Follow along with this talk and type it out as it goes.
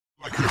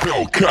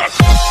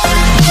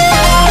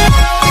Hellcat.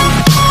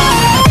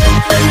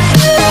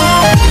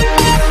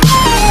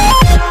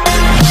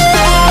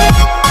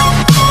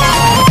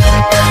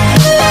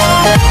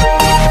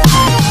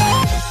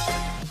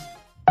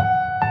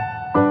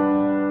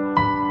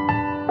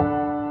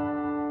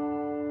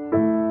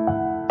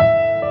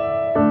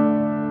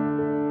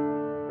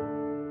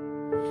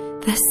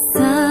 The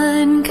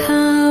sun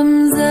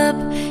comes up,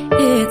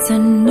 it's a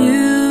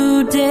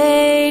new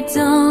day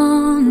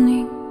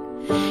dawning.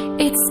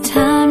 It's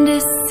time to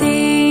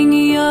sing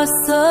your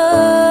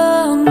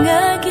song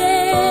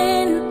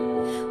again.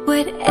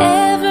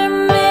 Whatever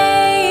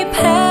may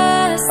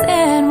pass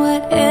and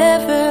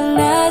whatever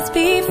lies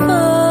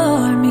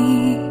before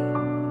me,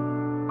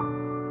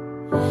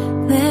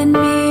 let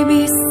me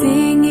be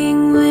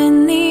singing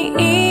when the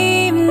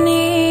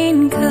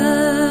evening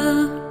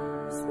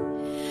comes.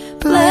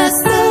 Bless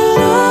the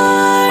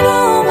Lord,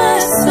 oh my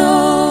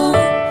soul,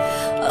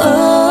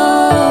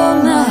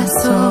 oh my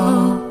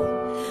soul.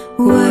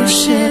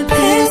 Worship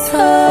His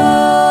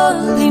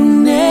holy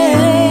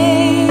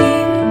name.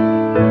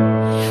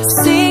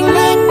 Sing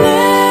like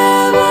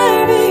never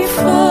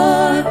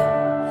before,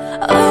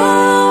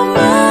 oh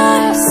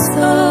my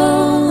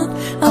soul.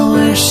 I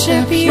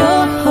worship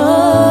Your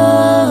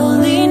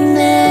holy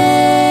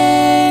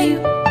name.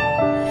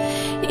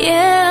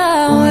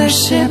 Yeah, I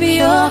worship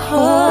Your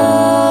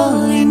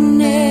holy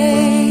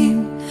name.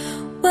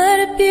 What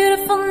a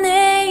beautiful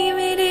name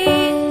it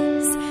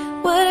is.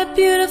 What a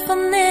beautiful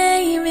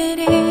name it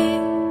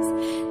is.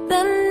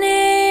 The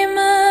name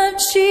of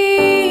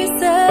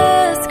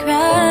Jesus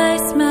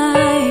Christ,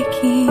 my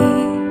King.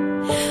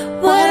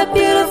 What a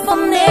beautiful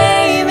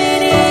name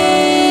it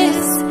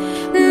is.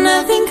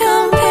 Nothing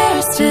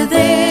compares to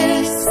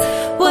this.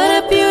 What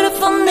a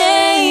beautiful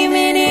name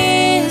it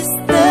is.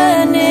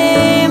 The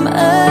name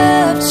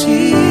of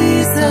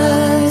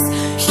Jesus.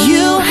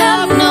 You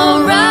have no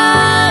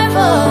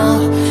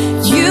rival.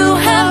 You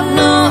have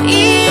no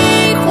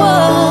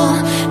equal.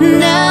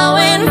 Now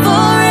and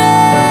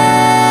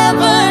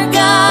forever,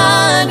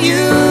 God,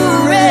 You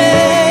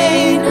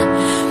reign.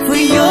 For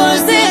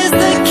Yours is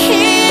the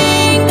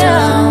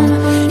kingdom.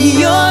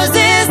 Yours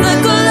is the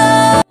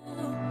glory.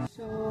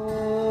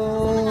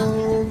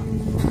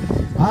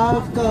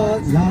 I've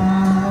got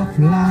love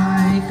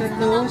like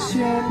an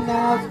ocean.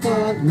 I've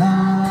got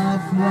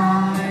love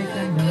like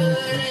an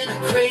ocean. In a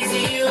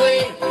crazy way,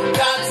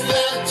 God's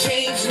love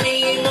changed me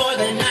more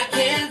than I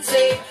can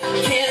say.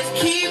 Can't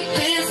keep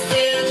this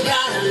in,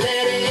 gotta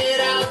let it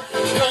out.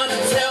 Gonna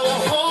tell the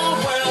whole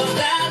world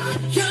that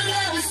Your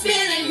love is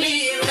spinning me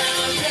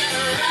round and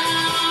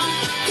around.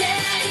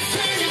 Yeah, it's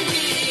turning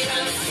me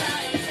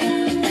outside.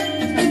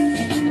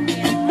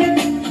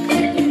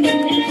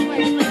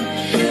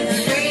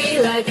 Free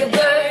like a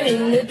bird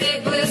in the big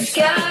blue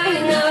sky,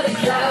 not a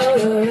cloud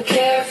or a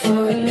care for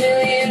a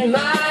million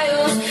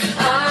miles. I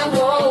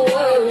won't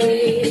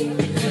worry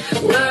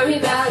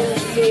about a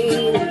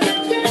thing.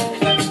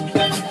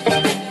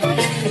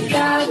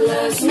 God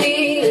loves me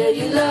and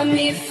He loved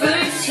me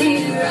first. He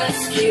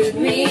rescued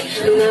me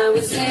when I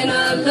was in a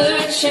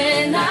lurch,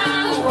 and I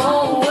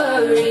won't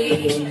worry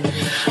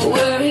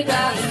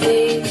about a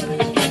thing.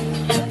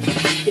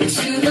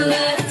 Into the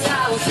left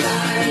I'll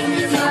fly,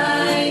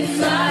 fly,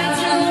 fly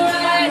to the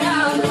right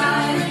I'll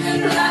glide,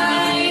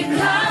 glide,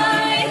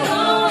 glide.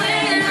 Oh,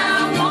 and I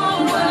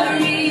won't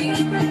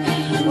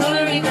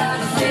worry about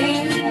a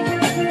thing.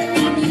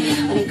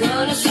 I'm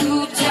gonna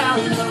swoop down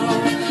low,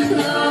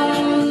 low,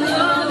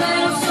 low, then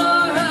I'll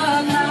soar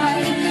up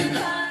high,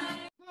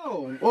 high. Oh,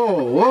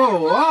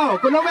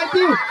คุณน้องแมท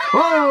ธิวโ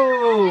อ้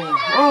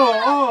โ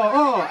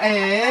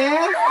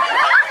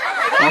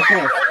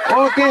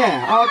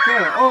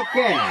อเค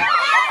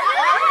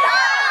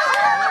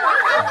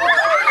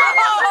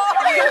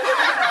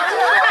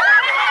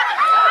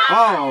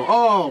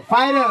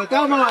fighter,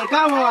 come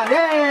on,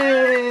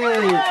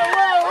 yay!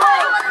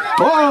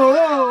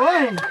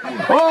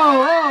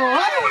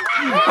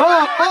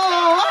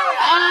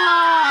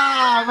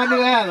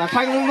 Manuel,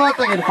 finding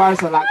nothing in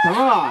parcel, come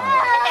on.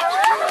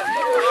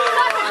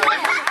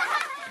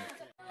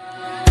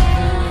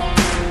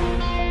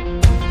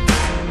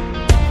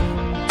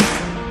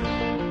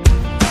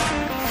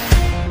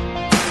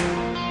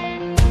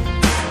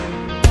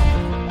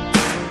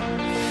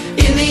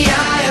 In the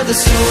eye of the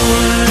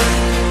storm,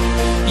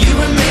 You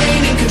remain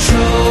in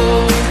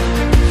control.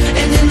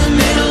 And in the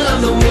middle of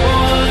the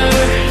war,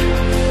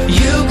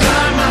 You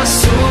guard my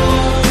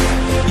soul.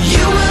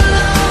 You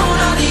alone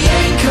are the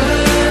anchor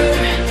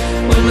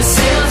when my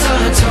sails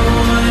are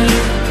torn.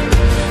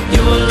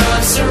 Your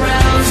love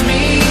surrounds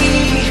me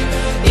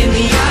in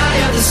the eye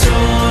of the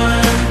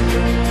storm.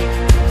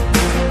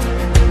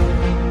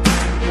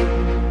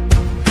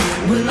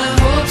 When my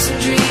hopes and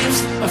dreams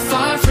are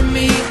far from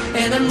me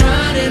and I'm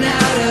running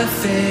out of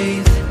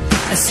faith,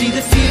 I see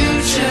the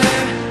future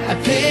I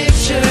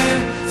picture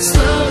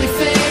slowly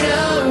fade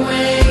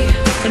away.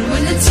 And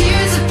when the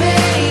tears of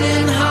pain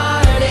and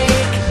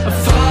heartache are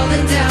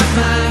falling down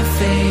my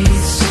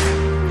face,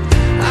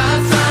 I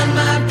find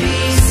my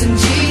peace in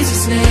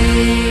Jesus'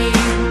 name.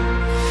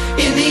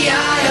 In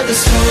the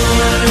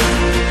storm,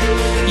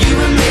 you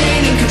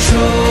remain in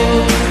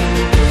control.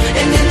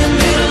 And in the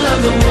middle of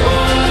the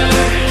war,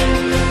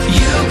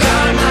 you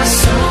guard my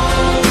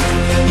soul.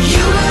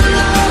 You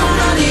alone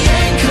are the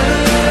anchor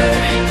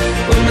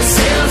when my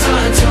sails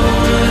are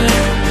torn.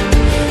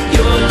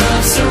 Your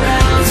love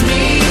surrounds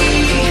me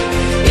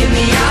in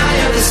the eye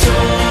of the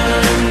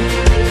storm.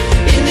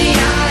 In the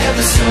eye of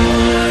the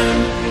storm,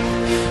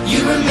 you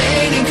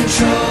remain in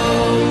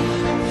control.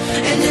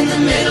 And in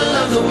the middle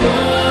of the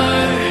war,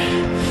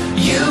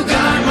 you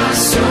guard my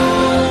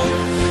soul.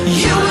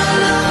 You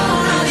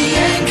alone are the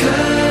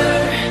anchor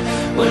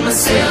when my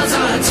sails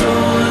are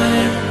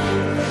torn.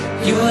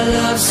 Your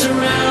love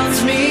surrounds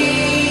me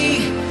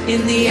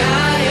in the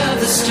eye of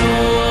the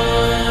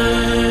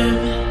storm.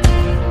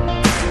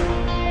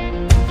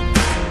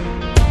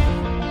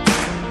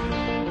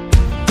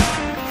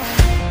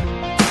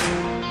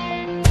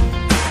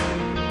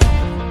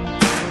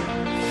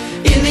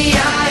 In the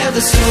eye of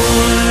the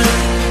storm,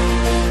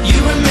 you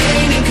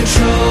remain in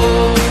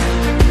control.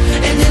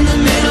 And in the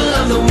middle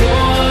of the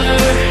war,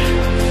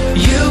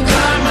 you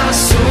guard my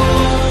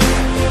soul.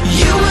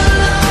 You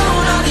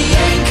alone are the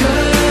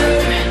anchor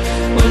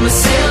when my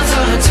sails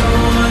are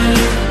torn.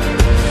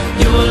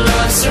 Your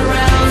love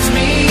surrounds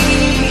me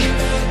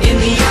in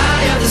the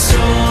eye of the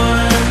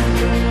storm.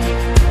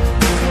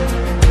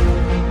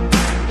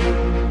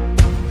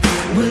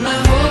 When my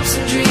hopes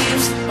and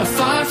dreams are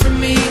far from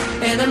me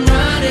and I'm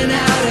running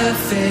out of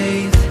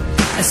faith,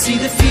 I see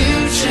the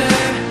future,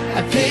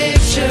 I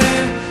picture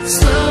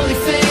slowly